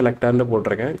கொரி செலக்டர்னு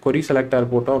போட்டிருக்கேன். கொரி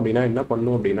செலக்டர் போட்டோம் அப்படின்னா என்ன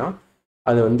பண்ணும் அப்படின்னா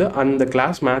அது வந்து அந்த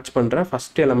கிளாஸ் மேட்ச் பண்ணுற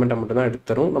ஃபஸ்ட் எலமெண்ட்டை மட்டும் தான் எடுத்து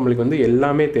தரும். நம்மளுக்கு வந்து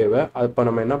எல்லாமே தேவை. அப்போ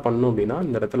நம்ம என்ன பண்ணணும் அப்படின்னா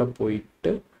இந்த இடத்துல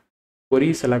போயிட்டு கொரி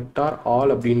செலக்டார்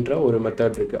ஆல் அப்படின்ற ஒரு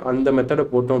மெத்தட் இருக்குது. அந்த மெத்தடை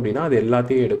போட்டோம் அப்படின்னா அது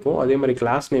எல்லாத்தையும் எடுக்கும். அதே மாதிரி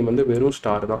கிளாஸ் நேம் வந்து வெறும்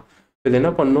ஸ்டார் தான். இது என்ன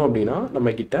பண்ணும் அப்படின்னா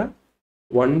நம்மக்கிட்ட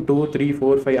 1 2 3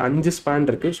 4 5 5 ஸ்பேன்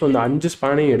இருக்குது. ஸோ இந்த 5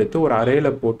 ஸ்பேனையும் எடுத்து ஒரு அரேயில்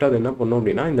போட்டு அது என்ன பண்ணோம்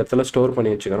அப்படின்னா இந்த இடத்துல ஸ்டோர் பண்ணி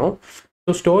வச்சுக்கிறோம்.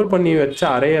 ஸோ ஸ்டோர் பண்ணி வச்ச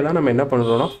அரேயை தான் நம்ம என்ன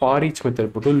பண்ணுறோம்னா ஃபார் ஈச்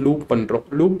மெத்தட் போட்டு லூப் பண்ணுறோம்.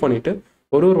 லூப் பண்ணிவிட்டு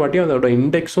ஒரு வாட்டியும் அதோட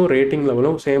இண்டெக்ஸும் ரேட்டிங்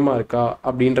லெவலும் சேமாக இருக்கா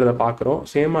அப்படின்றத பார்க்குறோம்.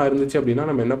 சேமாக இருந்துச்சு அப்படின்னா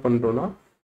நம்ம என்ன பண்ணுறோன்னா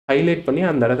ஹைலைட் பண்ணி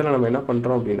அந்த இடத்துல நம்ம என்ன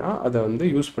பண்ணுறோம் அப்படின்னா அதை வந்து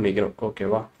யூஸ் பண்ணிக்கிறோம்.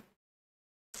 ஓகேவா,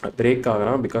 பிரேக்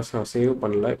ஆகிறான் பிகாஸ் நான் சேவ்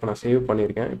பண்ணல. இப்போ நான் சேவ்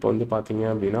பண்ணியிருக்கேன். இப்போ வந்து பார்த்தீங்க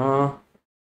அப்படின்னா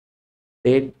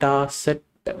டேட்டா செட்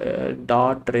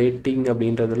டாட் ரேட்டிங்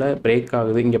அப்படின்றதுல பிரேக்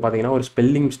ஆகுது. இங்கே பார்த்தீங்கன்னா ஒரு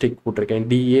ஸ்பெல்லிங் மிஸ்டேக் போட்டிருக்கேன்.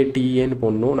 டிஏடிஏன்னு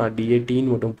போடணும், நான்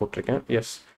டிஏடின்னு மட்டும் போட்டிருக்கேன்.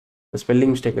 எஸ்,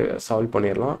 ஸ்பெல்லிங் மிஸ்டேக்கை சால்வ்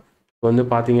பண்ணிடலாம். இப்போ வந்து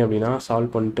பார்த்தீங்க அப்படின்னா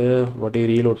சால்வ் பண்ணிட்டு வாட்டி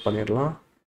ரீலோட் பண்ணிடலாம்.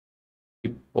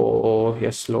 இப்போது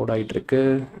எஸ் லோட் ஆகிட்டுருக்கு.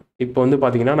 இப்போ வந்து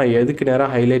பார்த்தீங்கன்னா நான் எதுக்கு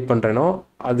நேராக ஹைலைட் பண்ணுறேனோ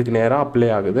அதுக்கு நேராக அப்ளை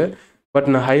ஆகுது. பட்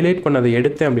நான் ஹைலைட் பண்ணதை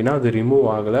எடுத்தேன் அப்படின்னா அது ரிமூவ்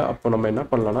ஆகலை. அப்போ நம்ம என்ன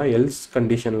பண்ணலாம்னா எல்ஸ்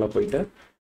கண்டிஷனில் போயிட்டு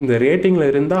இந்த ரேட்டிங்கில்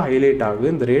இருந்தால் ஹைலைட் ஆகுது.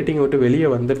 இந்த ரேட்டிங்கை விட்டு வெளியே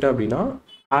வந்துட்டு அப்படின்னா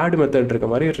ஆட் மெத்தட் இருக்க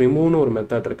மாதிரி ரிமூவ்னு ஒரு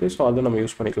மெத்தட் இருக்குது. ஸோ அதை நம்ம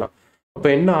யூஸ் பண்ணிக்கலாம். அப்போ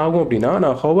என்ன ஆகும் அப்படின்னா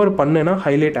நான் ஹோவர் பண்ணேன்னா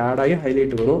ஹைலைட் ஆட் ஆகி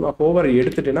ஹைலைட் வரும். நான் ஹோவர்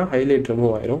எடுத்துட்டேன்னா ஹைலைட்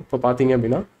ரிமூவ் ஆயிரும். இப்போ பார்த்தீங்க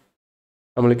அப்படின்னா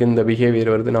நம்மளுக்கு இந்த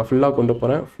பிஹேவியர் வருது. நான் ஃபுல்லாக கொண்டு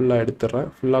போகிறேன், ஃபுல்லாக எடுத்துடுறேன்,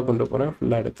 ஃபுல்லாக கொண்டு போகிறேன்,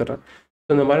 ஃபுல்லாக எடுத்துடுறேன். ஸோ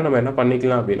இந்த மாதிரி நம்ம என்ன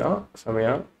பண்ணிக்கலாம் அப்படின்னா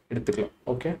செமையாக எடுத்துக்கலாம்.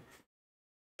 ஓகே,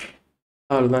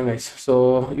 அவ்வளோதான் கைஸ். ஸோ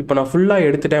இப்போ நான் ஃபுல்லாக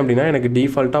எடுத்துட்டேன் அப்படின்னா எனக்கு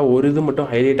டிஃபால்ட்டாக ஒரு இது மட்டும்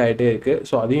ஹைலைட் ஆகிட்டே இருக்குது.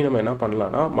 ஸோ அதையும் நம்ம என்ன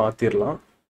பண்ணலாம்னா மாற்றிடலாம்.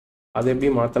 அது எப்படி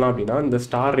மாற்றலாம் அப்படின்னா இந்த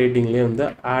ஸ்டார் ரேட்டிங்லேயே வந்து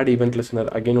ஆட் ஈவெண்ட்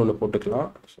லிசனர் அகைன் ஒன்று போட்டுக்கலாம்.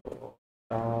 So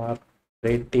star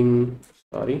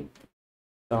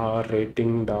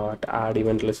rating dot out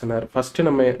event listener. First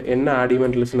நம்ம என்ன ஆட்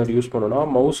ஈவெண்ட் லிசனர் யூஸ் பண்ணோம்னா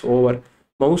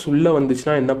மவுஸ் உள்ளே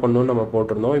வந்துச்சுன்னா என்ன பண்ணணும்னு நம்ம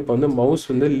போட்டிருந்தோம். இப்போ வந்து மவுஸ்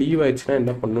வந்து லீவ் ஆயிடுச்சுன்னா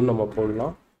என்ன பண்ணணும்னு நம்ம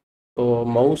போடலாம். ஸோ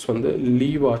மவுஸ் வந்து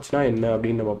லீவ் ஆச்சுன்னா என்ன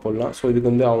அப்படின்னு நம்ம போடலாம். ஸோ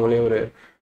இதுக்கு வந்து அவங்களே ஒரு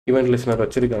ஈவெண்ட் லிசனர்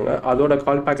வச்சுருக்காங்க. அதோட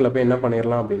கால் பேக்கில் போய் என்ன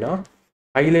பண்ணிடலாம் அப்படின்னா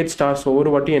ஹைலைட் ஸ்டார்ஸ் ஒவ்வொரு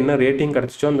வாட்டியும் என்ன ரேட்டிங்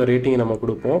கிடச்சிச்சோ அந்த ரேட்டிங்கை நம்ம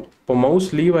கொடுப்போம். இப்போ மவுஸ்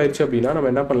லீவ் ஆயிடுச்சு அப்படின்னா நம்ம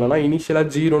என்ன பண்ணலாம்னா இனிஷியலாக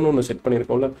 0ன்னு ஒன்று செட்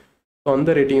பண்ணியிருக்கோம்ல, ஸோ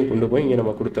அந்த ரேட்டிங்கை கொண்டு போய் இங்கே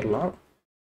நம்ம கொடுத்துடலாம்.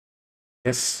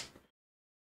 எஸ்,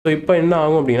 ஸோ இப்போ என்ன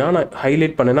ஆகும் அப்படின்னா நான்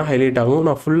ஹைலைட் பண்ணேன்னா ஹைலைட் ஆகும்.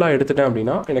 நான் ஃபுல்லாக எடுத்துட்டேன்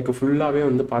அப்படின்னா எனக்கு ஃபுல்லாகவே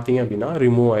வந்து பார்த்தீங்க அப்படின்னா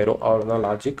ரிமூவ் ஆயிரும். அவ்வளோதான்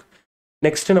லாஜிக்.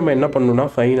 நெக்ஸ்ட்டு நம்ம என்ன பண்ணணும்னா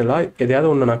ஃபைனலாக எதையாவது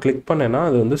ஒன்று நான் கிளிக் பண்ணேன்னா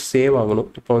அது வந்து சேவ் ஆகணும்.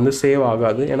 இப்போ வந்து சேவ்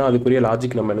ஆகாது, ஏன்னா அதுக்குரிய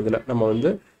லாஜிக் நம்ம எழுதலை. நம்ம வந்து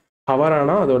ஹவர்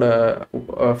ஆனால் அதோட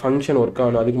ஃபங்க்ஷன் ஒர்க்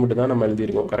ஆகணும், அதுக்கு மட்டும் தான் நம்ம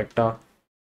எழுதியிருக்கோம் கரெக்டாக.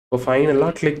 இப்போ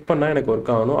ஃபைனலாக கிளிக் பண்ணால் எனக்கு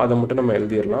ஒர்க் ஆகணும், அதை மட்டும் நம்ம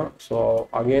எழுதிடலாம். ஸோ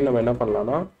அகைன் நம்ம என்ன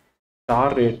பண்ணலாம்னா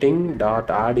star rating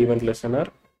dot out event listener.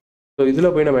 So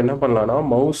இதில் போய் நம்ம என்ன பண்ணலாம்னா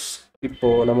மவுஸ்,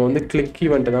 இப்போது நம்ம வந்து கிளிக்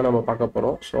ஈவெண்ட்டு தான் நம்ம பார்க்க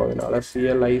போகிறோம். ஸோ அதனால்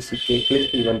CLICK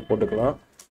கிளிக் ஈவெண்ட் போட்டுக்கலாம்.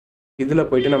 இதில்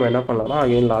போயிட்டு நம்ம என்ன பண்ணலாம்னா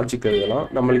அகைன் லாஜிக் எழுதலாம்.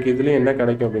 நம்மளுக்கு இதுலேயும் என்ன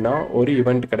கிடைக்கும் அப்படின்னா ஒரு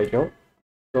ஈவெண்ட் கிடைக்கும்.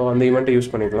 ஸோ அந்த ஈவெண்ட்டை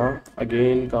யூஸ் பண்ணிக்கலாம்.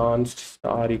 Again கான்ஸ்ட்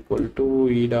star equal to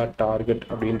E dot target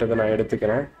அப்படின்றத நான்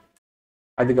எடுத்துக்கிறேன்.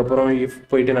 அதுக்கப்புறம் இஃப்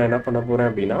போயிட்டு நான் என்ன பண்ண போகிறேன்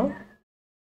அப்படின்னா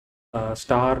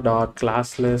star dot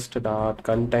class list dot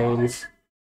contains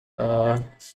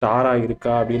ஸ்டாராக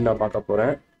இருக்கா அப்படின்னு நான் பார்க்க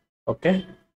போகிறேன். ஓகே,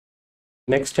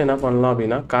 நெக்ஸ்ட் என்ன பண்ணலாம்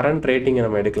அப்படின்னா கரண்ட் ரேட்டிங்கை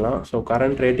நம்ம எடுக்கலாம். So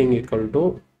current rating equal to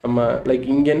நம்ம லைக்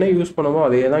இங்கே என்ன யூஸ் பண்ணமோ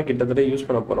அதே தான் கிட்டத்தட்ட யூஸ்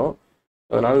பண்ண போகிறோம்.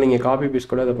 அதனால் நீங்கள் காப்பி பீஸ்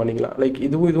கூட அதை பண்ணிக்கலாம். லைக்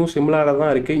இதுவும் சிமிலராக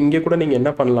தான் இருக்குது. இங்கே கூட நீங்கள்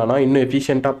என்ன பண்ணலான்னா இன்னும்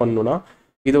எஃபிஷியண்ட்டாக பண்ணணுன்னா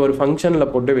இது ஒரு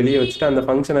ஃபங்க்ஷனில் போட்டு வெளியே வச்சுட்டு அந்த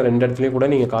ஃபங்க்ஷனை 2 இடத்துலையும் கூட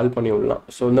நீங்கள் கால் பண்ணி விடலாம்.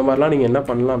 ஸோ இந்த மாதிரிலாம் நீங்கள் என்ன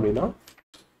பண்ணலாம் அப்படின்னா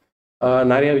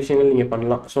நிறைய விஷயங்கள் நீங்கள்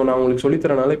பண்ணலாம். ஸோ நான் உங்களுக்கு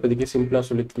சொல்லித்தரனால இப்போதைக்கு சிம்பிளாக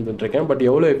சொல்லி தந்துட்டுருக்கேன். பட்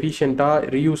எவ்வளோ எஃபிஷியண்ட்டாக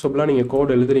ரீயூஸபிளாக நீங்கள்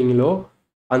கோட் எழுதுறீங்களோ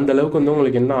அந்த அளவுக்கு வந்து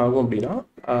உங்களுக்கு என்ன ஆகும் அப்படின்னா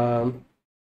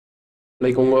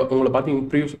லைக் உங்களை பார்த்து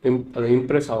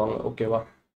இம்ப்ரெஸ் ஆவாங்க. ஓகேவா,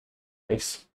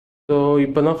 நைஸ். ஸோ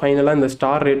இப்போ தான் ஃபைனலாக இந்த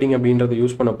ஸ்டார் ரேட்டிங் அப்படின்றத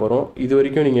யூஸ் பண்ண போகிறோம். இது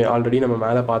வரைக்கும் நீங்கள் ஆல்ரெடி நம்ம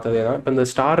மேலே பார்த்ததே தான். இப்போ இந்த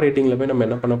ஸ்டார் ரேட்டிங்கில் போய் நம்ம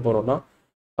என்ன பண்ண போகிறோம்னா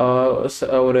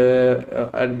ஒரு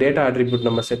டேட்டா அட்ரிபியூட்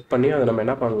நம்ம செட் பண்ணி அதை நம்ம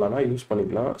என்ன பண்ணலாம்னா யூஸ்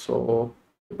பண்ணிக்கலாம். ஸோ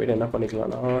போய்ட்டு என்ன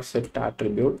பண்ணிக்கலாம்னா செட்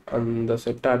ஆட்ரிபியூட், அந்த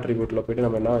செட் ஆட்ரிபியூட்டில் போய்ட்டு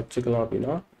நம்ம என்ன வச்சுக்கலாம்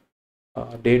அப்படின்னா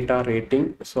டேட்டா ரேட்டிங்.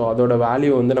 ஸோ அதோட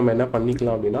வேல்யூ வந்து நம்ம என்ன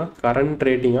பண்ணிக்கலாம் அப்படின்னா கரண்ட்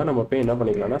ரேட்டிங்காக நம்ம போய் என்ன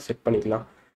பண்ணிக்கலாம்னா செட் பண்ணிக்கலாம்.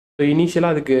 ஸோ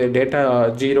இனிஷியலாக அதுக்கு டேட்டா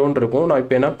 0ன்னு இருக்கும். நான்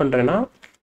இப்போ என்ன பண்ணுறேன்னா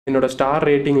என்னோடய ஸ்டார்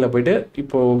ரேட்டிங்கில் போய்ட்டு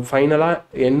இப்போது ஃபைனலாக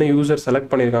என்ன யூசர்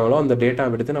செலக்ட் பண்ணியிருக்காங்களோ அந்த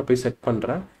டேட்டாவை எடுத்து நான் போய் செட்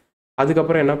பண்ணுறேன்.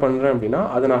 அதுக்கப்புறம் என்ன பண்ணுறேன் அப்படின்னா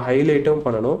அதை நான் ஹைலைட்டும்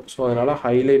பண்ணணும். ஸோ அதனால்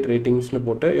ஹைலைட் ரேட்டிங்ஸ்னு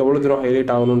போட்டு எவ்வளோ தூரம்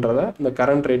ஹைலைட் ஆகணுன்றதை இந்த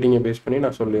கரண்ட் ரேட்டிங்கை பேஸ் பண்ணி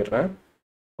நான் சொல்லிடுறேன்.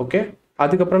 ஓகே,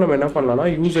 அதுக்கப்புறம் நம்ம என்ன பண்ணலாம்னா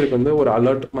யூசருக்கு வந்து ஒரு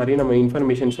அலர்ட் மாதிரி நம்ம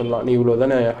இன்ஃபர்மேஷன் சொல்லலாம், நீ இவ்வளோ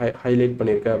தானே ஹைலைட்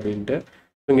பண்ணியிருக்க அப்படின்ட்டு.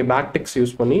 ஸோ இங்கே பேக்டெக்ஸ்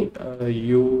யூஸ் பண்ணி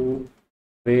யூ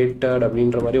ரேட்டட்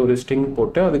அப்படின்ற மாதிரி ஒரு ஸ்ட்ரிங்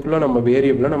போட்டு அதுக்குள்ளே நம்ம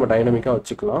வேரியபிளை நம்ம டைனமிக்காக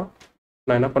வச்சுக்கலாம்.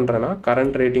 நான் என்ன பண்ணுறேன்னா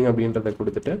கரண்ட் ரேட்டிங் அப்படின்றத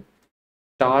கொடுத்துட்டு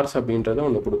ஸ்டார்ஸ் அப்படின்றத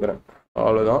ஒன்று கொடுக்குறேன்.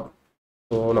 அவ்வளோதான்.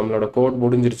 ஸோ நம்மளோட கோட்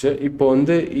முடிஞ்சிருச்சு. இப்போ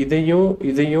வந்து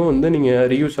இதையும் வந்து நீங்கள்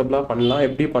ரீயூஸபிளாக பண்ணலாம்.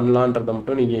 எப்படி பண்ணலான்றதை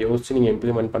மட்டும் நீங்கள் யோசிச்சு நீங்கள்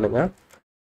இம்ப்ளிமெண்ட் பண்ணுங்கள்.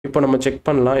 இப்போ நம்ம செக்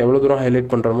பண்ணலாம் எவ்வளோ தூரம்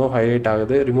ஹைலைட் பண்ணுறோமோ ஹைலைட்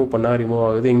ஆகுது, ரிமூவ் பண்ணால் ரிமூவ்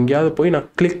ஆகுது. எங்கேயாவது போய் நான்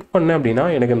கிளிக் பண்ணேன் அப்படின்னா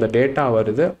எனக்கு அந்த டேட்டா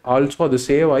வருது. ஆல்சோ அது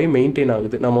சேவ் ஆகி மெயின்டைன்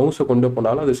ஆகுது. நான் மவுஸை கொண்டு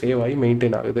போனாலும் அது சேவ் ஆகி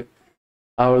மெயின்டைன் ஆகுது.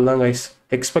 அவ்வளோதான் கைஸ்.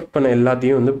 எக்ஸ்பெக்ட் பண்ண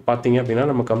எல்லாத்தையும் வந்து பார்த்தீங்க அப்படின்னா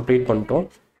நம்ம கம்ப்ளீட் பண்ணிட்டோம்.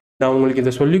 நான் உங்களுக்கு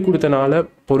இதை சொல்லி கொடுத்தனால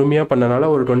பொறுமையாக பண்ணனால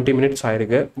ஒரு 20 மினிட்ஸ்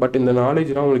ஆயிருக்கு. பட் இந்த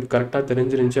நாலேஜ்லாம் உங்களுக்கு கரெக்டாக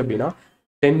தெரிஞ்சிருந்துச்சு அப்படின்னா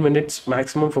 10 மினிட்ஸ்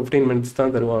மேக்ஸிமம் 15 மினிட்ஸ்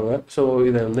தான் தருவாங்க. ஸோ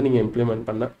இதை வந்து நீங்கள் இம்ப்ளிமெண்ட்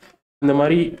பண்ண இந்த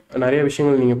மாதிரி நிறைய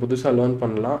விஷயங்கள் நீங்கள் புதுசாக லேர்ன்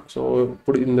பண்ணலாம். ஸோ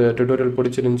இந்த டுட்டோரியல்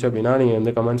பிடிச்சிருந்துச்சு அப்படின்னா நீங்கள்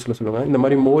வந்து கமெண்ட்ஸில் சொல்லுங்கள். இந்த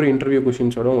மாதிரி மோர் இன்டர்வியூ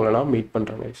கொஷின்ஸோடு உங்களை நான் மீட்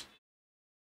பண்ணுறேன் கைஸ்.